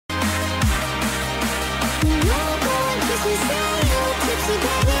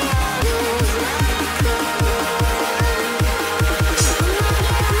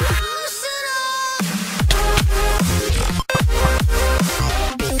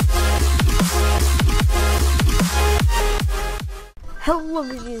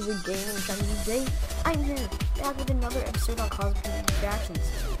Hello videos of gaming, today I'm here back with another episode on Cosplay Reactions.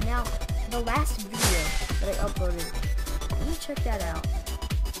 Now, the last video that I uploaded, let me check that out.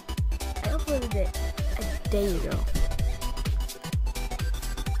 I uploaded it a day ago.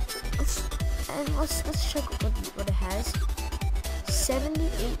 Let's check what it has.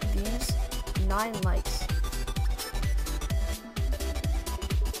 78 views, 9 likes.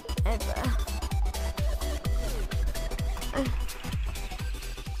 And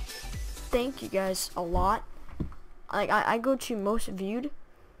thank you guys a lot. Like I go to most viewed,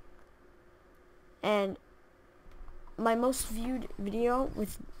 and my most viewed video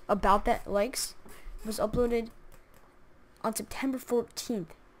with about that likes was uploaded on September 14th.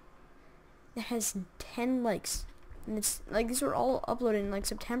 It has 10 likes, and it's like these were all uploaded in like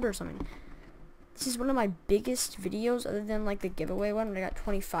September or something. This is one of my biggest videos, other than like the giveaway one when I got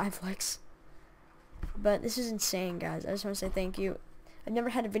 25 likes. But this is insane, guys. I just want to say thank you. I've never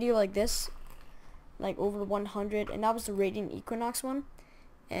had a video like this, like over 100, and that was the Raiding Equinox one.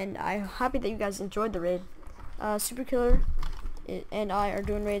 And I'm happy that you guys enjoyed the raid. Super Killer and I are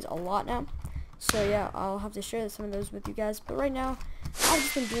doing raids a lot now, so yeah, I'll have to share some of those with you guys. But right now, I've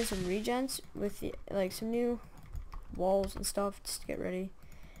just been doing some regens with like some new walls and stuff just to get ready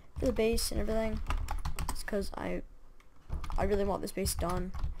for the base and everything. It's because I really want this base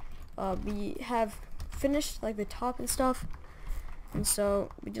done. We have finished like the top and stuff, and so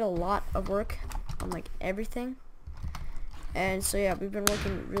we did a lot of work on like everything. And so yeah, we've been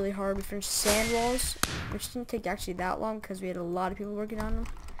working really hard. We finished sand walls, which didn't take actually that long because we had a lot of people working on them.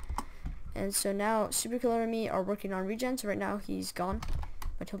 And so now Super Killer and me are working on regen. So right now he's gone,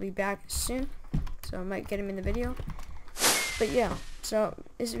 but he'll be back soon, so I might get him in the video. But yeah, so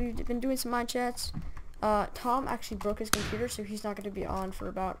we've been doing some mind chats. Tom actually broke his computer, so he's not going to be on for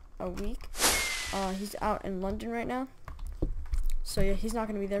about a week. He's out in London right now, so yeah, he's not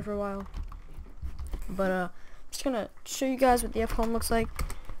going to be there for a while. But I'm just gonna show you guys what the F home looks like.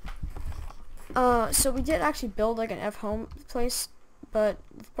 So we did actually build like an F home place, but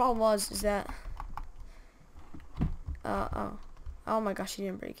the problem is that oh my gosh, he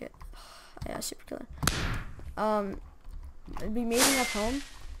didn't break it. Yeah, Super Killer. We made an F home,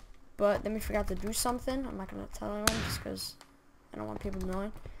 but then we forgot to do something. I'm not gonna tell anyone just because I don't want people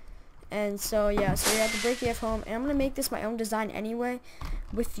knowing. And so yeah, so we had to break the F home, and I'm gonna make this my own design anyway.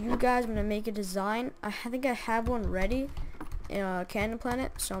 With you guys, I'm gonna make a design. I think I have one ready in Cannon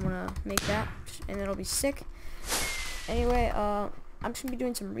Planet, so I'm gonna make that, and it'll be sick. Anyway, I'm just gonna be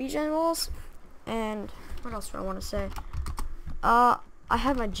doing some regen walls, and what else do I want to say? I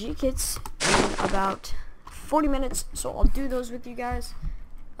have my G kits in about 40 minutes, so I'll do those with you guys.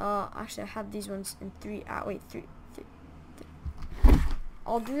 Actually, I have these ones in three.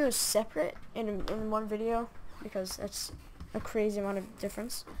 I'll do those separate in one video because that's a crazy amount of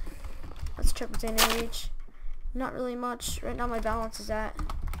difference. Let's check what's in reach. Not really much. Right now my balance is at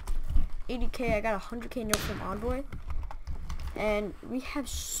 80k. I got 100k note from Envoy, and we have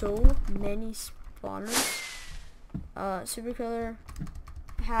so many spawners. Super Killer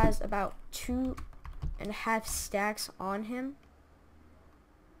has about 2.5 stacks on him.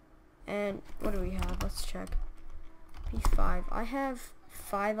 And what do we have? Let's check. P5. I have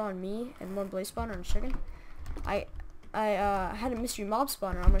 5 on me and 1 blaze spawner and chicken. I had a mystery mob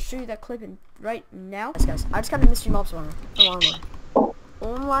spawner. I'm gonna show you that clip right now. Yes, guys, I just got a mystery mob spawner. Come on.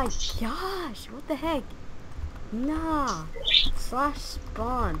 Oh my gosh, what the heck? Nah.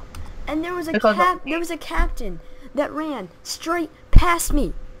 /spawn. And there was a captain that ran straight past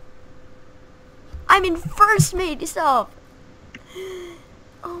me. I'm in first, mate. Stop.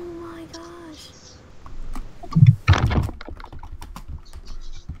 Oh my gosh.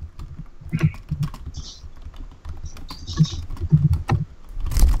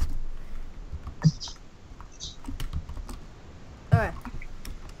 Alright.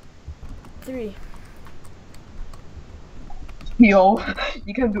 3. Yo,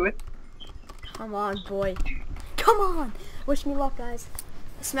 you can do it. Come on, boy. Come on. Wish me luck, guys.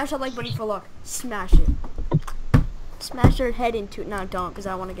 Smash that like button for luck. Smash it. Smash your head into it. No, don't, because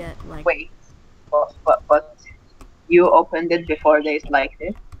I want to get like. Wait. But you opened it before they liked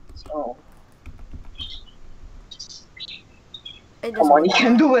it, so. Come on, you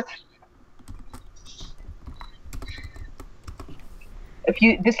can do it. If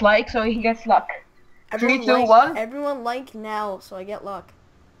you dislike, so he gets luck. 3, 2, 1. Everyone like now, so I get luck.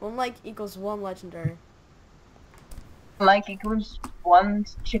 1 like equals 1 legendary. Like equals 1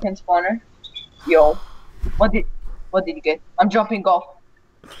 chicken spawner. Yo, what did you get? I'm jumping off.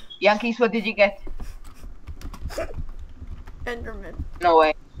 Yankees, what did you get? Enderman. No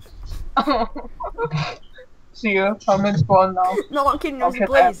way. See you. I'm in spawn now. No, I'm kidding. It was a Okay,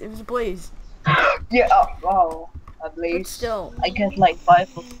 blaze. It was a blaze. Yeah. Wow. At But least still. I get like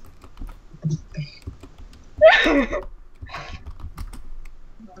 5 of. Oh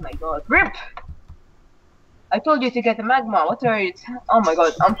my god. RIP! I told you to get a magma. What are you? Oh my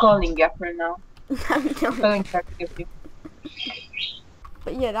god. I'm calling Gaffer now. I'm calling Gaffer.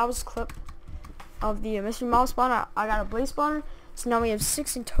 But yeah, that was a clip of the mystery mob spawner. I got a blaze spawner, so now we have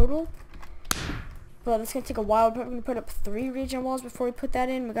 6 in total. But it's gonna take a while. We're gonna put up 3 region walls before we put that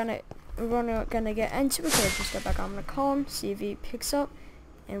in. We're gonna get into it. Just step back. I'm gonna call him, see if he picks up.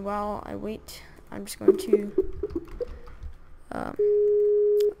 And while I wait, I'm just going to I'm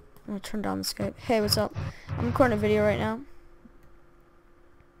gonna turn down the Skype. Hey, what's up? I'm recording a video right now.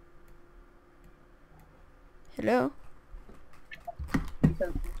 Hello. That's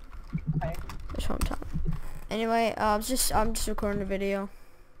what I'm talking. Anyway, I'm just recording a video,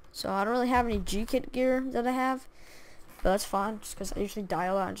 so I don't really have any G-Kit gear that I have, but that's fine. Just because I usually die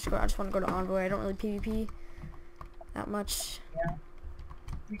a lot. I just want to go to Envoy. I don't really PvP that much. Yeah.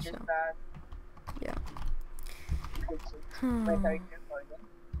 So, yeah.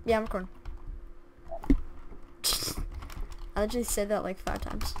 Yeah, I'm recording. I literally said that like 5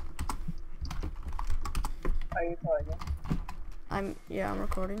 times. Are you recording? I'm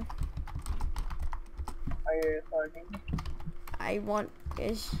recording. Are you recording? I want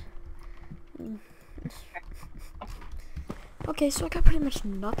is okay, so I got pretty much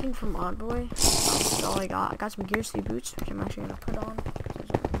nothing from Envoy. That's all I got. I got some gear sleeve boots, which I'm actually gonna put on.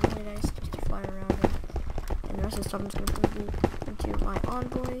 Those are really nice just to fly around in. And the rest of the stuff I'm just gonna put into my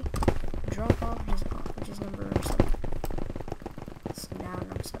Envoy drop off, which is number 7. It's now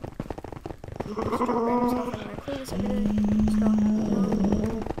number 7. Just random stuff in my clothes every day. Stuff.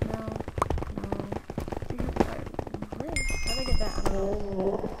 No. How did I get that? I don't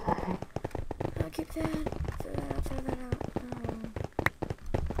know. I'll keep that. Throw that out. No.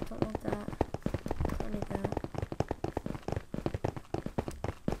 Don't want that. Don't need that.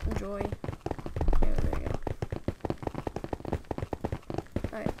 Enjoy. Yeah, there you go.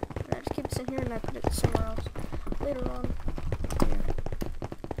 Alright. I just keep this in here and I put it somewhere else later on. Yeah.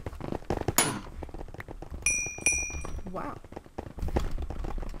 Wow.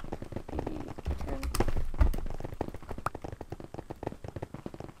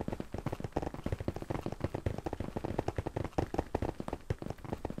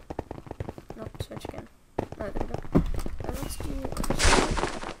 Switch again. Alright, there we go. And let's do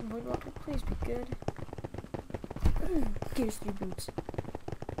Void Walker, please be good. Gears 3 boots.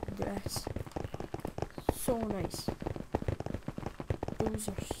 Yes. So nice. Those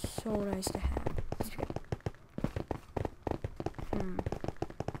are so nice to have. Please be good.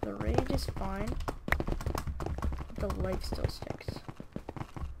 The rage is fine. But the life still sticks.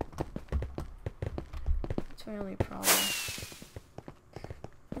 That's my only problem.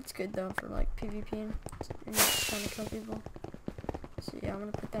 It's good though for like PvP and just trying to kill people. So yeah, I'm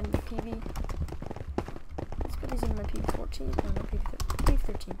gonna put that in the PV. Let's put these in my PV14. No,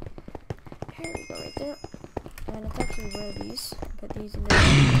 PV13. Here we go, right there. And it's actually one of these. Put these in there.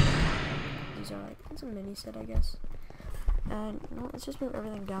 These are like, it's a mini set, I guess. And you know, let's just move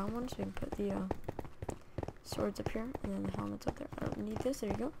everything down one so we can put the swords up here and then the helmets up there. I don't need this.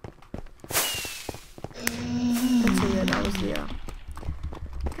 There you go. So yeah, that was the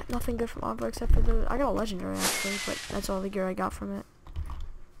nothing good from Envoy except for the... I got a legendary actually, but that's all the gear I got from it.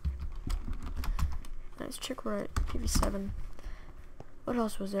 Let's check we're at PV7. What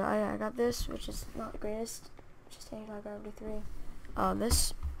else was there? I got this, which is not the greatest. Just taking my gravity 3.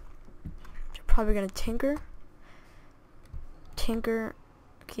 This... Probably gonna tinker. Keep.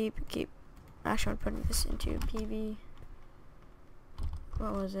 Actually, I'm putting this into PV.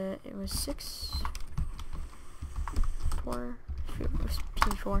 What was it? It was 6... 4... It was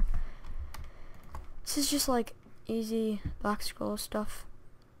P4. This is just like easy black scroll stuff.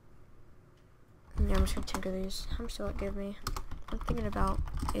 And yeah, I'm just gonna tinker these. How much will it give me? I'm thinking about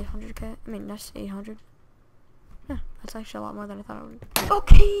 800k. I mean, that's 800. Yeah, that's actually a lot more than I thought it would.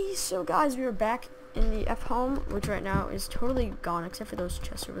 Okay, so guys, we are back in the F home, which right now is totally gone except for those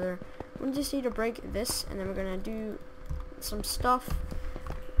chests over there. We just need to break this, and then we're gonna do some stuff,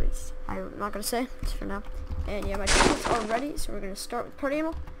 which I'm not gonna say just for now. And yeah, my tickets are ready, so we're gonna start with party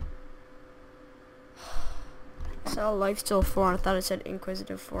ammo. So lifesteal 4, I thought it said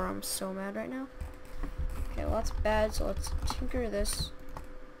Inquisitive 4. I'm so mad right now. Okay, well that's bad, so let's tinker this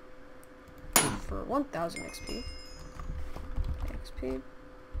for 1000 XP. Okay, XP. And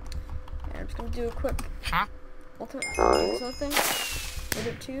I'm just gonna do a quick ultimate thing.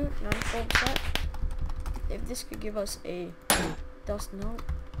 Wither 2, 94%. If this could give us a dust note.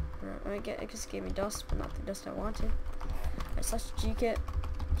 It just gave me dust, but not the dust I wanted. Alright, slash G kit.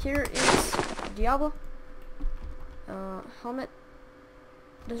 Here is Diablo. Helmet.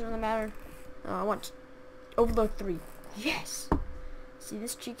 Doesn't really matter. I want Overload 3. Yes! See,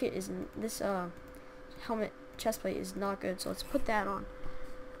 this G kit is, this helmet chestplate is not good, so let's put that on.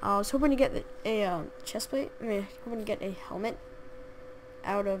 I was hoping to get a chestplate, hoping to get a helmet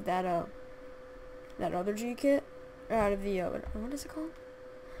out of that, that other G kit, or out of the, what is it called?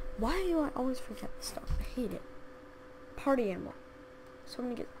 Why do I always forget this stuff? I hate it. Party animal. So I'm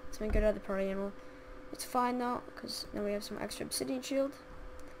gonna get something good out of the party animal. It's fine now, because now we have some extra obsidian shield,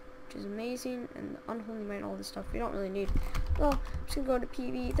 which is amazing, and the unholy mine, all this stuff we don't really need. Well, I'm just gonna go to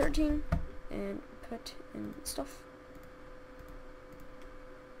PV13 and put in stuff.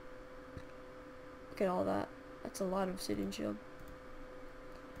 Look at all that. That's a lot of obsidian shield.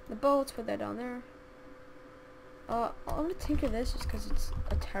 The bow, let's put that down there. I'm gonna tinker this just because it's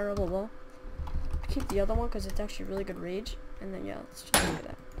a terrible bow. Keep the other one because it's actually really good rage. And then yeah, let's just look at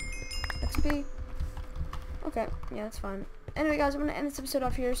that. XP. Okay, yeah, that's fine. Anyway, guys, I'm gonna end this episode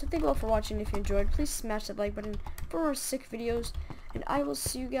off here. So thank you all for watching. If you enjoyed, please smash that like button for more sick videos. And I will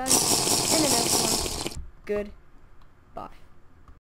see you guys in the next one. Goodbye.